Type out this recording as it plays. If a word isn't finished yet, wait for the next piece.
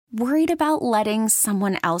Worried about letting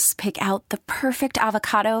someone else pick out the perfect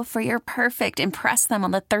avocado for your perfect impress them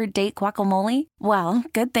on the third date guacamole? Well,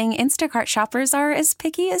 good thing Instacart shoppers are as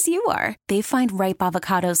picky as you are. They find ripe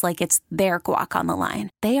avocados like it's their guac on the line.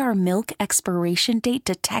 They are milk expiration date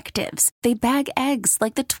detectives. They bag eggs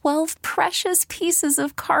like the 12 precious pieces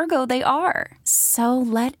of cargo they are. So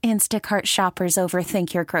let Instacart shoppers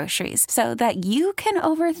overthink your groceries so that you can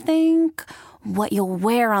overthink what you'll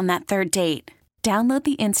wear on that third date. Download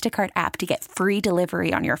the Instacart app to get free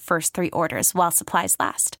delivery on your first 3 orders while supplies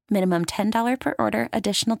last. Minimum $10 per order.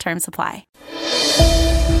 Additional terms apply.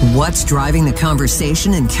 What's driving the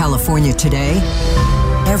conversation in California today?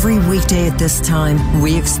 Every weekday at this time,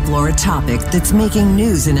 we explore a topic that's making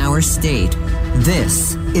news in our state.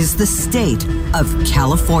 This is the state of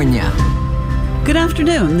California. Good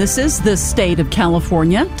afternoon. This is the state of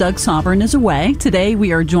California. Doug Sovereign is away. Today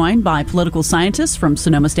we are joined by political scientist from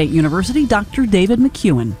Sonoma State University, Dr. David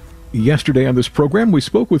McCuan. Yesterday on this program, we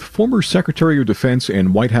spoke with former Secretary of Defense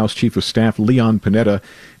and White House Chief of Staff Leon Panetta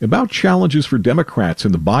about challenges for Democrats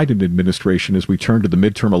in the Biden administration as we turn to the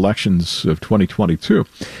midterm elections of 2022.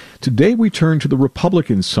 Today, we turn to the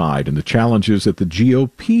Republican side and the challenges that the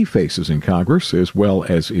GOP faces in Congress as well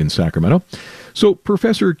as in Sacramento. So,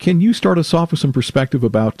 Professor, can you start us off with some perspective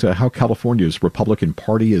about how California's Republican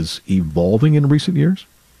Party is evolving in recent years?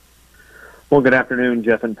 Well, good afternoon,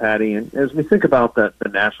 Jeff and Patti. And as we think about the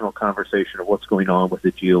national conversation of what's going on with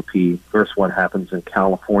the GOP versus what happens in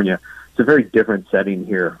California, it's a very different setting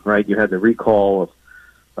here, right? You had the recall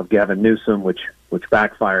of Gavin Newsom, which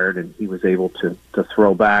backfired, and he was able to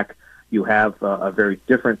throw back. You have a very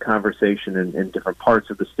different conversation in different parts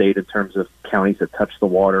of the state in terms of counties that touch the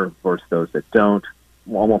water versus those that don't.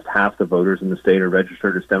 Almost half the voters in the state are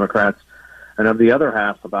registered as Democrats. And of the other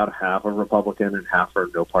half, about half are Republican and half are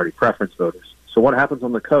no-party preference voters. So what happens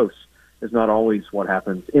on the coast is not always what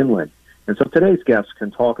happens inland. And so today's guests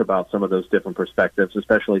can talk about some of those different perspectives,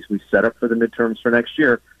 especially as we set up for the midterms for next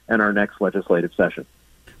year and our next legislative session.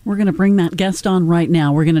 We're going to bring that guest on right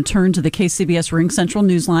now. We're going to turn to the KCBS Ring Central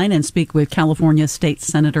Newsline and speak with California State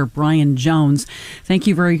Senator Brian Jones. Thank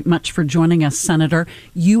you very much for joining us, Senator.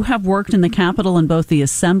 You have worked in the Capitol in both the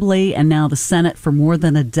Assembly and now the Senate for more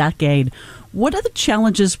than a decade. What are the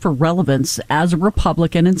challenges for relevance as a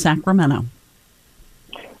Republican in Sacramento?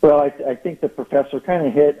 Well, I think the professor kind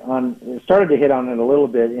of started to hit on it a little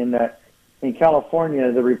bit in that in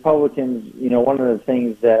California, the Republicans, one of the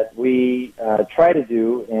things that we try to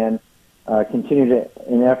do and continue to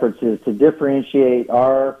in efforts is to differentiate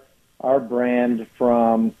our brand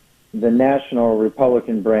from the national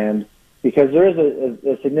Republican brand, because there is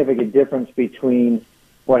a significant difference between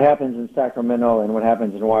what happens in Sacramento and what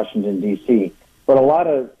happens in Washington, D.C. What a lot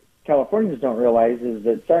of Californians don't realize is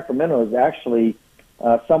that Sacramento is actually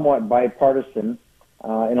somewhat bipartisan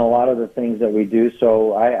in a lot of the things that we do.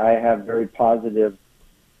 So I have very positive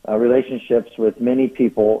relationships with many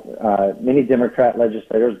people, many Democrat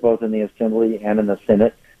legislators, both in the Assembly and in the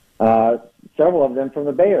Senate, several of them from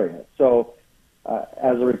the Bay Area. So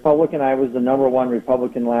as a Republican, I was the number one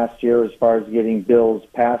Republican last year as far as getting bills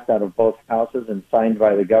passed out of both houses and signed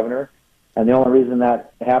by the governor. And the only reason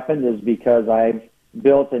that happened is because I've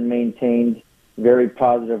built and maintained very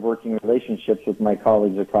positive working relationships with my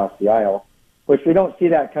colleagues across the aisle, which we don't see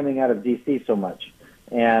that coming out of D.C. so much.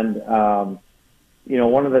 And,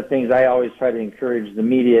 one of the things I always try to encourage the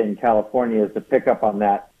media in California is to pick up on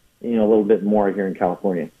that, a little bit more here in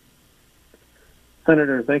California.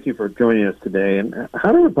 Senator, thank you for joining us today. And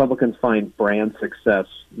how do Republicans find brand success,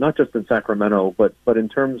 not just in Sacramento, but in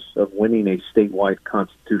terms of winning a statewide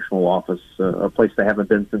constitutional office, a place they haven't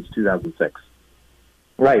been since 2006?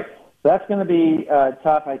 Right. That's going to be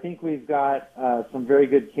tough. I think we've got some very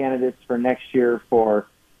good candidates for next year for,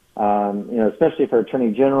 especially for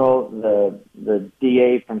Attorney General, the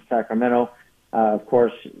DA from Sacramento. Of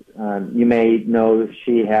course, you may know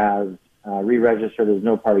she has re-registered as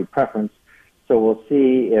no party preference. So we'll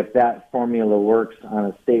see if that formula works on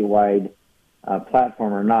a statewide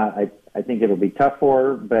platform or not. I think it'll be tough for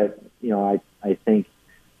her, but, I think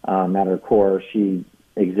at her core, she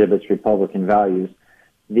exhibits Republican values.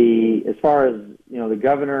 As far as, the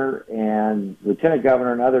governor and lieutenant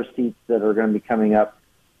governor and other seats that are going to be coming up,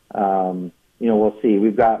 we'll see.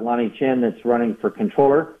 We've got Lonnie Chin that's running for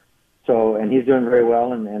controller, and he's doing very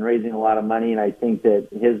well and raising a lot of money. And I think that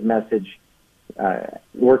his message,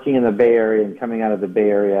 working in the Bay Area and coming out of the Bay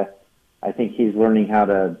Area, I think he's learning how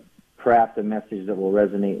to craft a message that will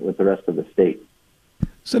resonate with the rest of the state.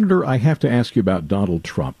 Senator, I have to ask you about Donald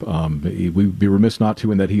Trump. We'd be remiss not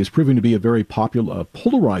to in that he is proving to be a very popular,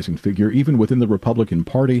 polarizing figure, even within the Republican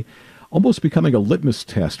Party. almost becoming a litmus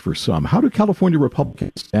test for some. How do California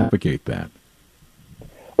Republicans navigate that?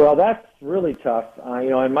 Well, that's really tough.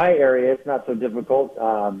 In my area, it's not so difficult.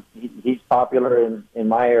 He's popular in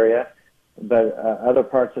my area, but other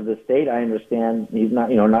parts of the state, I understand he's not.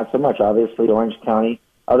 Not so much. Obviously, Orange County,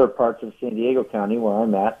 other parts of San Diego County, where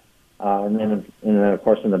I'm at, and then of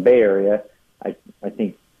course in the Bay Area, I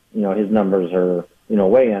think his numbers are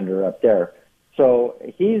way under up there. So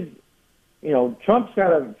he's Trump's got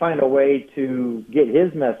to find a way to get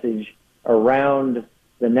his message around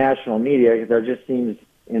the national media. There just seems,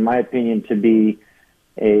 in my opinion, to be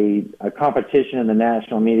a competition in the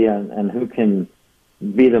national media and who can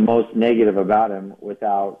be the most negative about him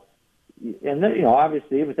without, and then,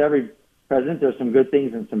 obviously with every president there's some good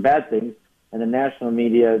things and some bad things, and the national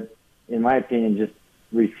media, in my opinion, just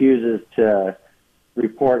refuses to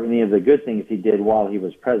report any of the good things he did while he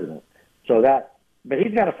was president. But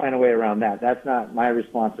he's got to find a way around that. That's not my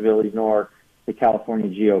responsibility, nor the California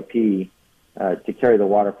GOP to carry the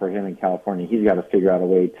water for him in California. He's got to figure out a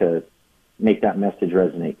way to make that message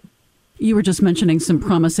resonate. You were just mentioning some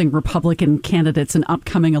promising Republican candidates in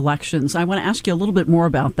upcoming elections. I want to ask you a little bit more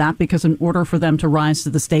about that, because in order for them to rise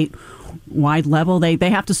to the statewide level, they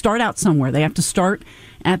have to start out somewhere. They have to start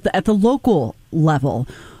at the local level.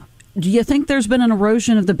 Do you think there's been an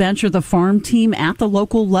erosion of the bench or the farm team at the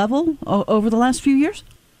local level over the last few years?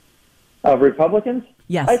 Of Republicans?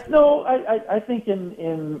 Yes. I think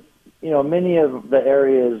in many of the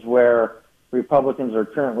areas where Republicans are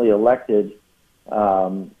currently elected,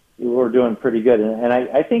 we're doing pretty good. And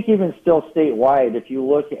I think even still statewide, if you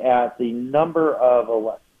look at the number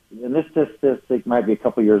of, and this statistic might be a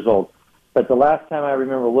couple years old, but the last time I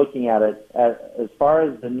remember looking at it, as far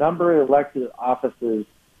as the number of elected offices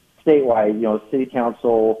statewide, city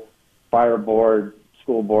council, fire board,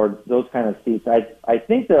 school board, those kind of seats, I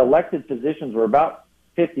think the elected positions were about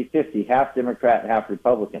 50-50, half Democrat, half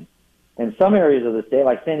Republican. In some areas of the state,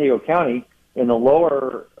 like San Diego County, in the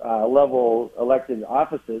lower level elected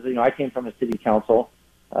offices, I came from a city council.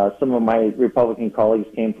 Some of my Republican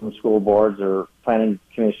colleagues came from school boards or planning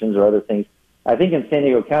commissions or other things. I think in San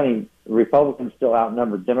Diego County, Republicans still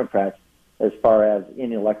outnumber Democrats as far as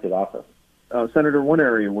in elected office. Senator, one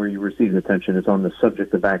area where you received attention is on the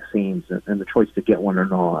subject of vaccines and the choice to get one or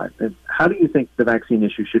not. And how do you think the vaccine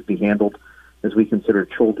issue should be handled as we consider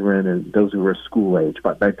children and those who are school age,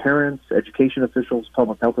 by parents, education officials,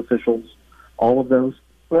 public health officials, all of those?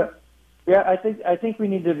 Well, yeah, I think we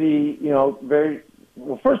need to be, very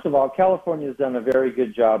well. First of all, California has done a very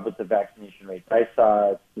good job with the vaccination rate. I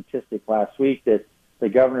saw a statistic last week that the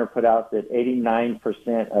governor put out that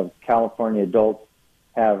 89% of California adults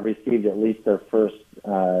have received at least their first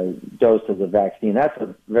dose of the vaccine. That's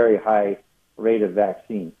a very high rate of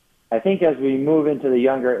vaccine. I think as we move into the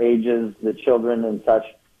younger ages, the children and such,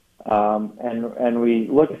 and we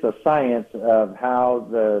look at the science of how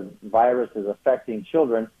the virus is affecting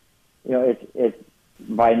children, it's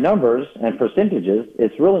by numbers and percentages,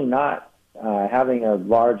 it's really not having a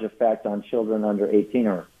large effect on children under 18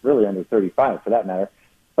 or really under 35 for that matter.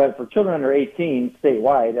 But for children under 18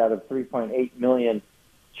 statewide, out of 3.8 million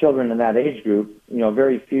children in that age group,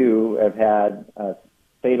 very few have had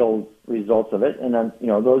fatal results of it. And then,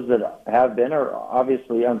 those that have been are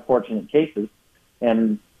obviously unfortunate cases.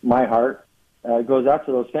 And my heart goes out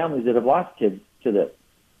to those families that have lost kids to this.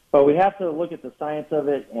 But we have to look at the science of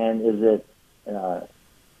it, and is it,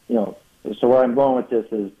 so where I'm going with this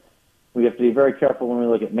is we have to be very careful when we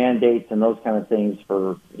look at mandates and those kind of things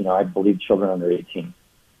for, I believe, children under 18.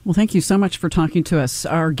 Well, thank you so much for talking to us.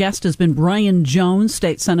 Our guest has been Brian Jones,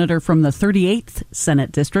 state senator from the 38th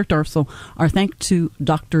Senate District. Also, our thanks to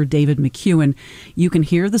Dr. David McCuan. You can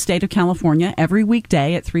hear the state of California every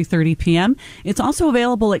weekday at 3:30 p.m. It's also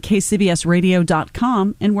available at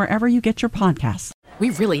kcbsradio.com and wherever you get your podcasts. We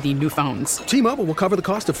really need new phones. T-Mobile will cover the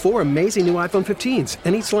cost of 4 amazing new iPhone 15s,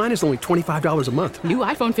 and each line is only $25 a month. New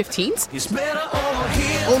iPhone 15s? It's better over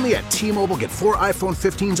here. Only at T-Mobile, get 4 iPhone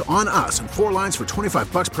 15s on us and 4 lines for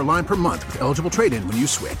 $25 per line per month with eligible trade-in when you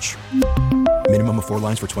switch. Minimum of 4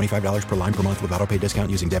 lines for $25 per line per month with autopay discount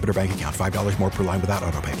using debit or bank account. $5 more per line without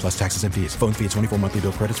autopay, plus taxes and fees. Phone fee at 24 monthly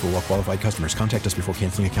bill credits for well-qualified customers. Contact us before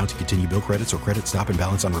canceling account to continue bill credits or credit stop and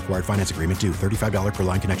balance on required finance agreement due. $35 per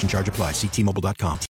line connection charge applies. See T-Mobile.com.